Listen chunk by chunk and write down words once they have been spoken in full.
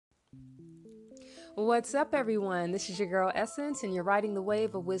What's up, everyone? This is your girl Essence, and you're riding the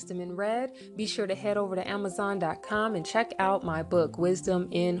wave of wisdom in red. Be sure to head over to Amazon.com and check out my book, Wisdom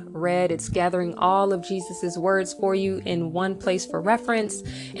in Red. It's gathering all of Jesus's words for you in one place for reference.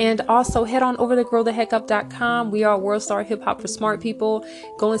 And also head on over to growtheheckup.com. We are World Star Hip Hop for Smart People.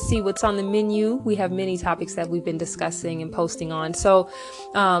 Go and see what's on the menu. We have many topics that we've been discussing and posting on. So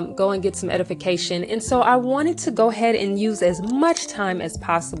go and get some edification. And so I wanted to go ahead and use as much time as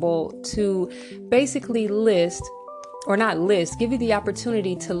possible to basically give you the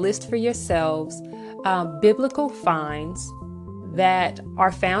opportunity to list for yourselves biblical finds that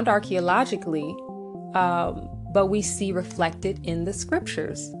are found archaeologically, but we see reflected in the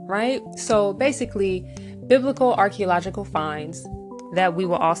scriptures, right? So basically, biblical archaeological finds that we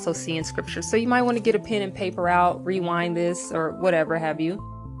will also see in scripture. So you might want to get a pen and paper out, rewind this, or whatever have you.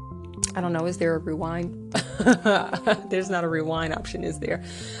 I don't know. Is there a rewind? There's not a rewind option, is there?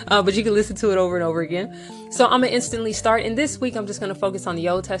 But you can listen to it over and over again. So I'm going to instantly start. And this week, I'm just going to focus on the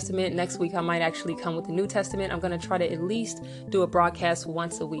Old Testament. Next week, I might actually come with the New Testament. I'm going to try to at least do a broadcast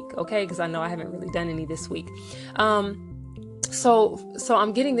once a week. Okay. Because I know I haven't really done any this week. So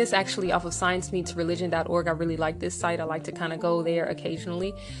I'm getting this actually off of sciencemeetsreligion.org. I really like this site. I like to kind of go there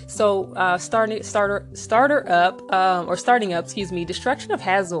occasionally. So starting up, destruction of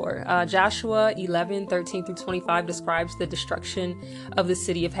Hazor. Joshua 11:13-25 describes the destruction of the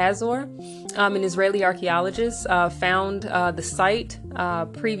city of Hazor. An Israeli archaeologist found the site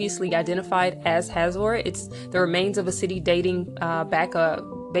previously identified as Hazor. It's the remains of a city dating back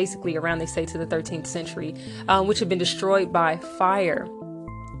basically around, they say, to the 13th century, which had been destroyed by fire,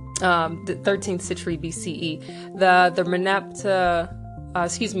 the 13th century BCE. The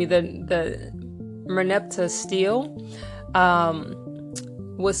Merneptah stele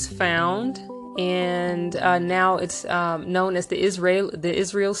was found, and now it's known as the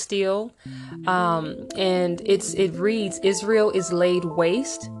Israel stele, and it reads, "Israel is laid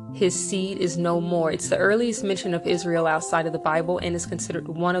waste. His seed is no more." It's the earliest mention of Israel outside of the Bible and is considered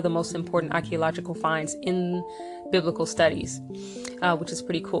one of the most important archaeological finds in biblical studies, which is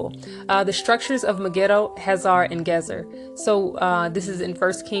pretty cool. The structures of Megiddo, Hazor, and Gezer. So this is in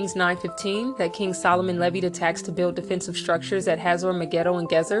 1 Kings 9:15 that King Solomon levied a tax to build defensive structures at Hazor, Megiddo, and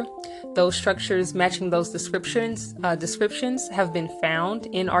Gezer. Those structures matching those descriptions have been found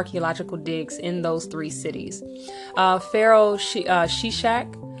in archaeological digs in those three cities. Pharaoh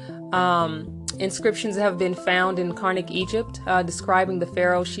Shishak. Inscriptions have been found in Karnak, Egypt, describing the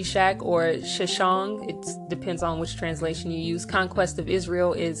pharaoh Shishak or Sheshong. It depends on which translation you use. Conquest of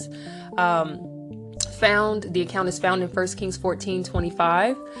Israel is found. The account is found in 1 Kings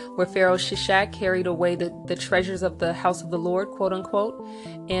 14:25, where Pharaoh Shishak carried away the treasures of the house of the Lord, quote unquote.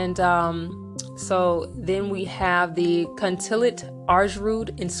 And so then we have the Kuntilit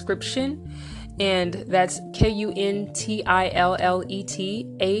Ajrud inscription. And that's Kuntillet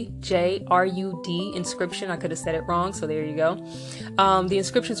inscription. I could have said it wrong, so there you go. The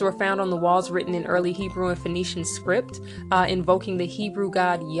inscriptions were found on the walls written in early Hebrew and Phoenician script, invoking the Hebrew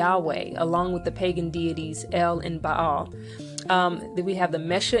god Yahweh, along with the pagan deities El and Baal. Then we have the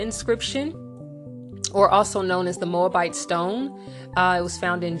Mesha inscription, or also known as the Moabite stone. It was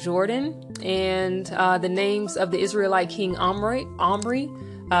found in Jordan. And the names of the Israelite king Omri,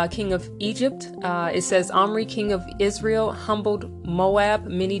 king of Egypt. It says, Omri, king of Israel, humbled Moab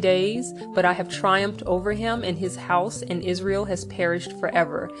many days, but I have triumphed over him, and his house and Israel has perished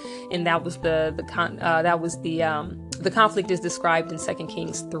forever. And that was the conflict is described in 2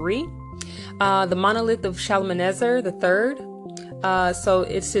 Kings 3. The monolith of Shalmaneser III. So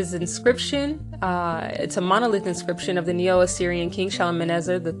it's his inscription. It's a monolith inscription of the Neo-Assyrian king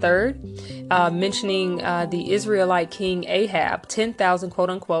Shalmaneser III, mentioning the Israelite king Ahab. 10,000, quote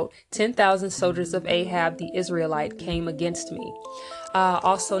unquote, 10,000 soldiers of Ahab the Israelite came against me.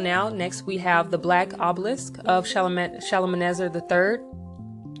 Also next we have the black obelisk of Shalmaneser III.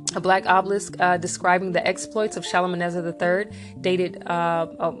 A black obelisk describing the exploits of Shalmaneser III, dated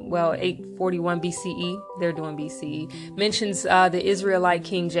 841 BCE. They're doing BCE. Mentions the Israelite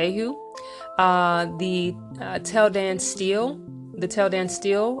king Jehu. The Teldan stele. The Teldan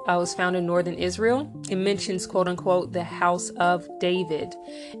stele was found in northern Israel. It mentions, quote unquote, the house of David.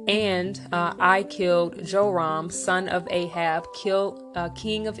 And I killed Joram, son of Ahab,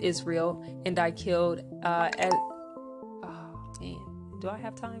 king of Israel, and I killed do I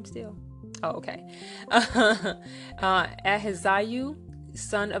have time still? Oh, okay. Ahaziah,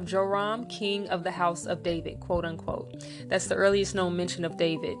 son of Joram, king of the house of David, quote unquote. That's the earliest known mention of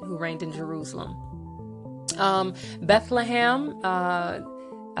David, who reigned in Jerusalem. Bethlehem,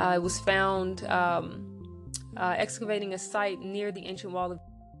 it was found excavating a site near the ancient wall of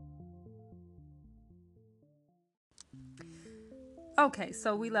Okay,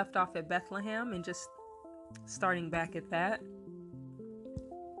 so we left off at Bethlehem and just starting back at that.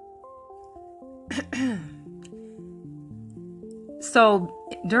 So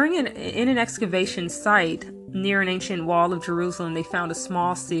in an excavation site near an ancient wall of Jerusalem, they found a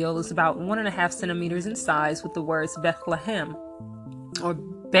small seal. It's about 1.5 centimeters in size with the words Bethlehem or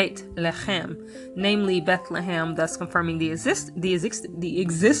Beit Lechem, namely Bethlehem, thus confirming the existence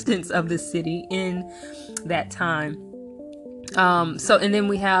of the city in that time. And then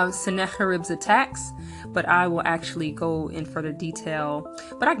we have Sennacherib's attacks, but I will actually go in further detail.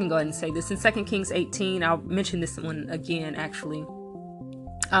 But I can go ahead and say this in 2 Kings 18. I'll mention this one again, actually,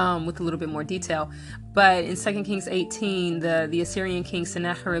 with a little bit more detail. But in 2 Kings 18, the Assyrian king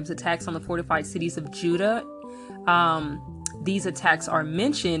Sennacherib's attacks on the fortified cities of Judah, these attacks are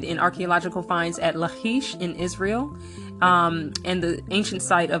mentioned in archaeological finds at Lachish in Israel, and the ancient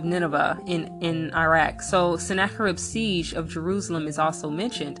site of Nineveh in Iraq. So Sennacherib's siege of Jerusalem is also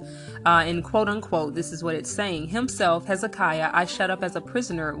mentioned. In quote unquote, this is what it's saying. Himself, Hezekiah, I shut up as a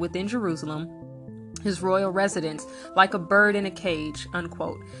prisoner within Jerusalem, his royal residence, like a bird in a cage,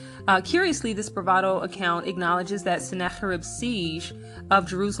 unquote. Curiously, this bravado account acknowledges that Sennacherib's siege of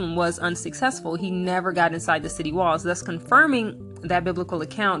Jerusalem was unsuccessful. He never got inside the city walls, thus confirming that biblical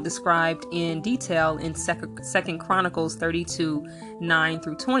account described in detail in 2 Chronicles 32, 9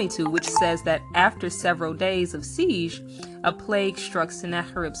 through 22, which says that after several days of siege, a plague struck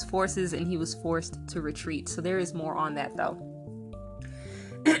Sennacherib's forces and he was forced to retreat. So there is more on that, though.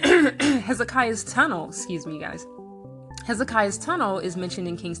 Hezekiah's tunnel, guys. Hezekiah's tunnel is mentioned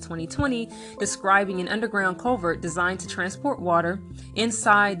in Kings 20:20, describing an underground culvert designed to transport water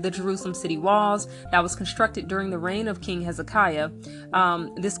inside the Jerusalem city walls that was constructed during the reign of King Hezekiah.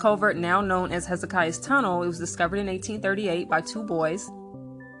 This culvert, now known as Hezekiah's tunnel, it was discovered in 1838 by two boys.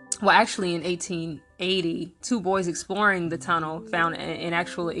 Well, actually in 1880, two boys exploring the tunnel found an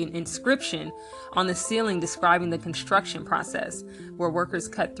actual inscription on the ceiling describing the construction process, where workers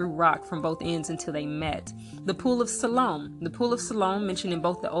cut through rock from both ends until they met. The Pool of Siloam. The Pool of Siloam, mentioned in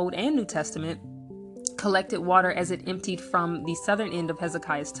both the Old and New Testament, collected water as it emptied from the southern end of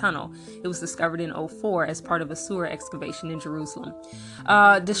Hezekiah's tunnel. It was discovered in 2004 as part of a sewer excavation in Jerusalem.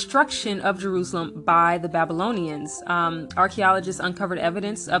 Destruction of Jerusalem by the Babylonians. Archaeologists uncovered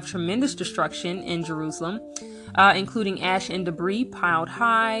evidence of tremendous destruction in Jerusalem, including ash and debris piled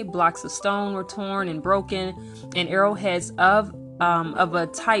high. Blocks of stone were torn and broken, and arrowheads of a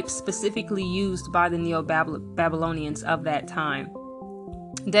type specifically used by the Neo-Babylonians of that time.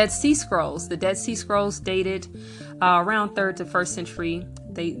 Dead Sea Scrolls. The Dead Sea Scrolls dated around 3rd to 1st century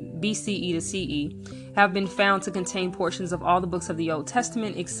BCE to CE have been found to contain portions of all the books of the Old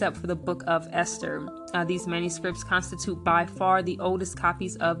Testament except for the book of Esther. These manuscripts constitute by far the oldest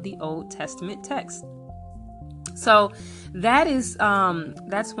copies of the Old Testament text. So that is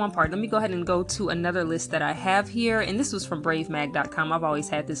that's one part. Let me go ahead and go to another list that I have here, and this was from bravemag.com. I've always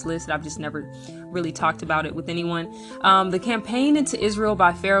had this list. I've just never really talked about it with anyone. The campaign into Israel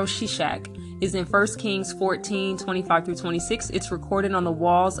by Pharaoh Shishak is in 1 Kings 14, 25 through 26. It's recorded on the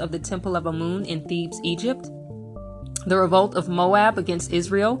walls of the Temple of Amun in Thebes, Egypt. The revolt of Moab against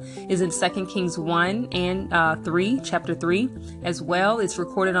Israel is in 2 Kings 1 and 3, chapter 3 as well. It's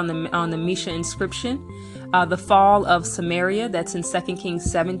recorded on the Mesha inscription. The fall of Samaria, that's in 2 Kings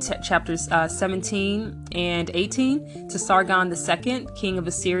 7, chapters 17 and 18, to Sargon II, king of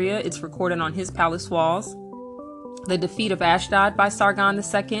Assyria. It's recorded on his palace walls. The defeat of Ashdod by Sargon II,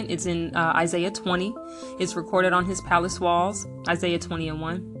 it's in Isaiah 20. It's recorded on his palace walls, Isaiah 20 and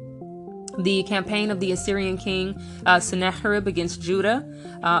 1. The campaign of the Assyrian king Sennacherib against Judah.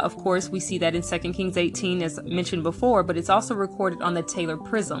 Of course, we see that in 2 Kings 18, as mentioned before, but it's also recorded on the Taylor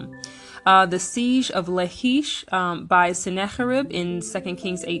Prism. The siege of Lachish by Sennacherib in 2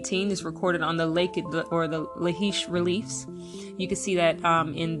 Kings 18 is recorded on the the Lachish reliefs. You can see that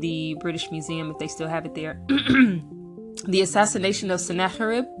in the British Museum if they still have it there. The assassination of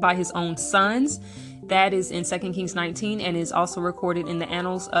Sennacherib by his own sons. That is in 2 Kings 19 and is also recorded in the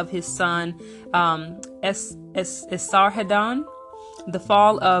annals of his son Esarhaddon. The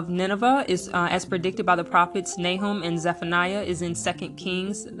fall of Nineveh is, as predicted by the prophets Nahum and Zephaniah, is in 2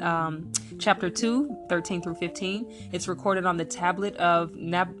 Kings chapter 2, 13 through 15. It's recorded on the tablet of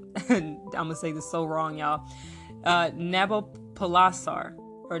I'm going to say this so wrong, y'all. Nabopolassar.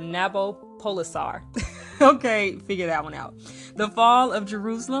 Okay, figure that one out. The fall of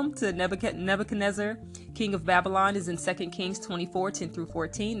Jerusalem to Nebuchadnezzar, king of Babylon, is in 2 Kings 24, 10 through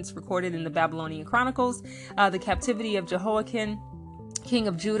 14. It's recorded in the Babylonian Chronicles. The captivity of Jehoiakim, king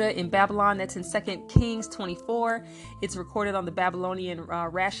of Judah, in Babylon, that's in 2 Kings 24. It's recorded on the Babylonian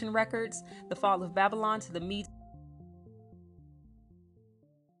ration records. The fall of Babylon to the Medes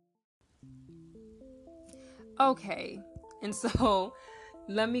Okay. And so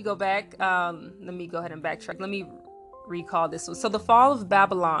let me go back. Let me go ahead and backtrack. Let me recall this one. So the fall of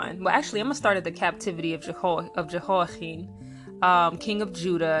Babylon. Well, actually, I'm going to start at the captivity of Jehoiakim, king of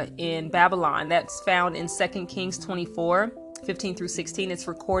Judah in Babylon. That's found in 2 Kings 24:15 through 16. It's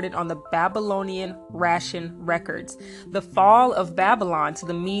recorded on the Babylonian ration records. The fall of Babylon to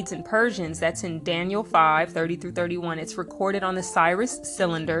the Medes and Persians, that's in Daniel 5:30 through 31. It's recorded on the Cyrus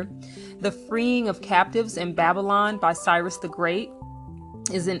cylinder. The freeing of captives in Babylon by Cyrus the Great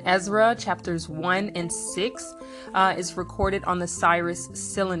is in Ezra chapters 1 and 6. Is recorded on the Cyrus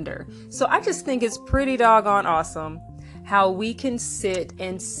cylinder. So I just think it's pretty doggone awesome how we can sit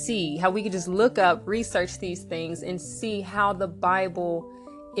and see, how we can just look up, research these things and see how the Bible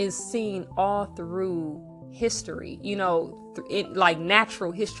is seen all through history, like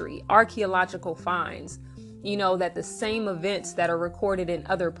natural history, archaeological finds, that the same events that are recorded in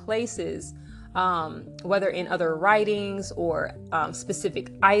other places, whether in other writings or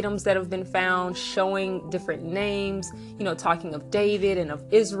specific items that have been found showing different names, talking of David and of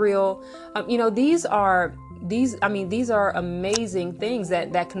Israel, these are amazing things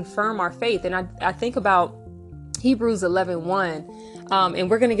that confirm our faith. And I think about Hebrews 11:1, and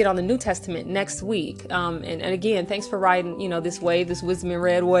we're going to get on the New Testament next week. And again, thanks for riding, this wave, this Wisdom in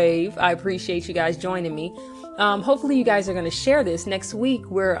Red wave. I appreciate you guys joining me. Hopefully you guys are going to share this next week,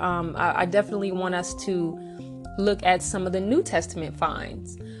 where I definitely want us to look at some of the New Testament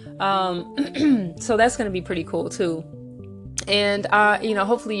finds. So that's going to be pretty cool too. And,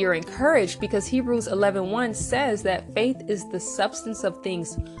 hopefully you're encouraged, because Hebrews 11:1 says that faith is the substance of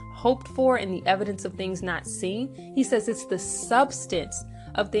things hoped for and the evidence of things not seen. He says it's the substance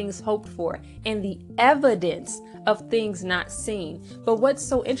of things hoped for and the evidence of things not seen. But what's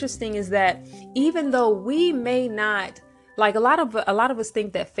so interesting is that even though we may not, like a lot of us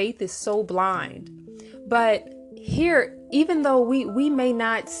think that faith is so blind, but here, even though we may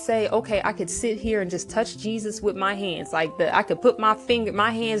not say, okay, I could sit here and just touch Jesus with my hands, I could put my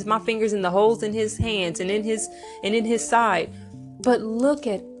fingers in the holes in his hands and in his side, but look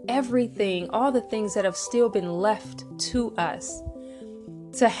at everything, all the things that have still been left to us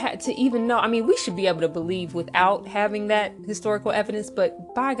to even know. I mean, we should be able to believe without having that historical evidence,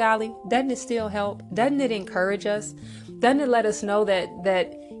 but by golly, doesn't it still help? Doesn't it encourage us? Doesn't it let us know that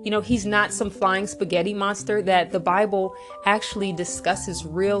he's not some flying spaghetti monster, that the Bible actually discusses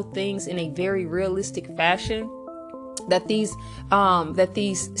real things in a very realistic fashion, that these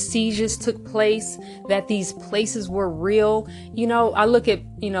sieges took place, that these places were real. I look at,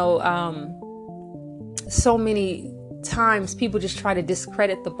 so many times people just try to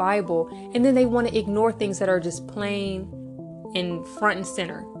discredit the Bible, and then they want to ignore things that are just plain in front and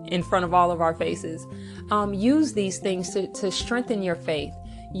center in front of all of our faces. Use these things to strengthen your faith.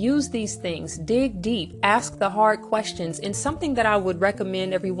 Use these things, dig deep, ask the hard questions. And something that I would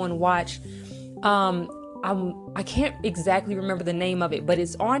recommend everyone watch, I can't exactly remember the name of it, but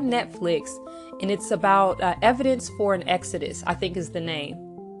it's on Netflix, and it's about Evidence for an Exodus, I think is the name.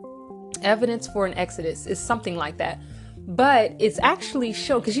 Evidence for an Exodus is something like that. But it's actually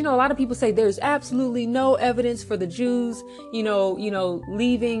shown, because a lot of people say there's absolutely no evidence for the Jews,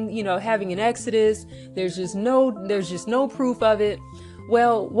 leaving, having an Exodus. There's just no proof of it.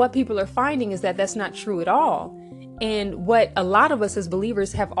 Well, what people are finding is that that's not true at all. And what a lot of us as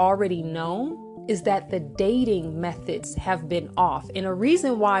believers have already known is that the dating methods have been off. And a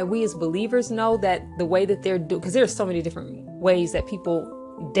reason why we as believers know that the way that they're doing, because there's so many different ways that people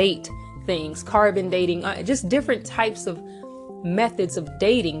date things, carbon dating, just different types of methods of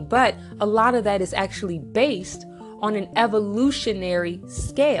dating. But a lot of that is actually based on an evolutionary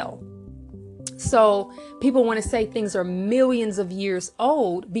scale. So people want to say things are millions of years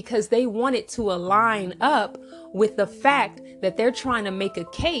old because they want it to align up with the fact that they're trying to make a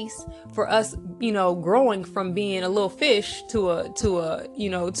case for us, growing from being a little fish to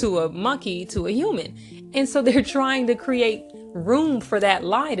a monkey to a human. And so they're trying to create room for that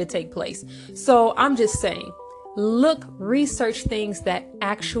lie to take place. So I'm just saying, research things that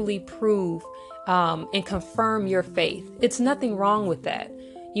actually prove and confirm your faith. It's nothing wrong with that.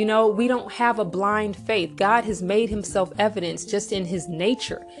 We don't have a blind faith. God has made himself evidence just in his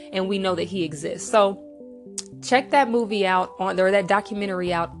nature, and we know that he exists. So check that movie out or that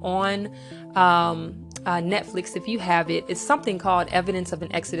documentary out on Netflix if you have it. It's something called Evidence of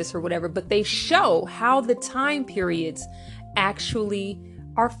an Exodus or whatever, but they show how the time periods actually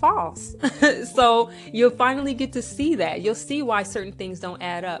are false. So you'll finally get to see that. You'll see why certain things don't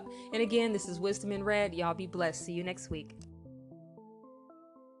add up. And again, this is Wisdom in Red. Y'all be blessed. See you next week.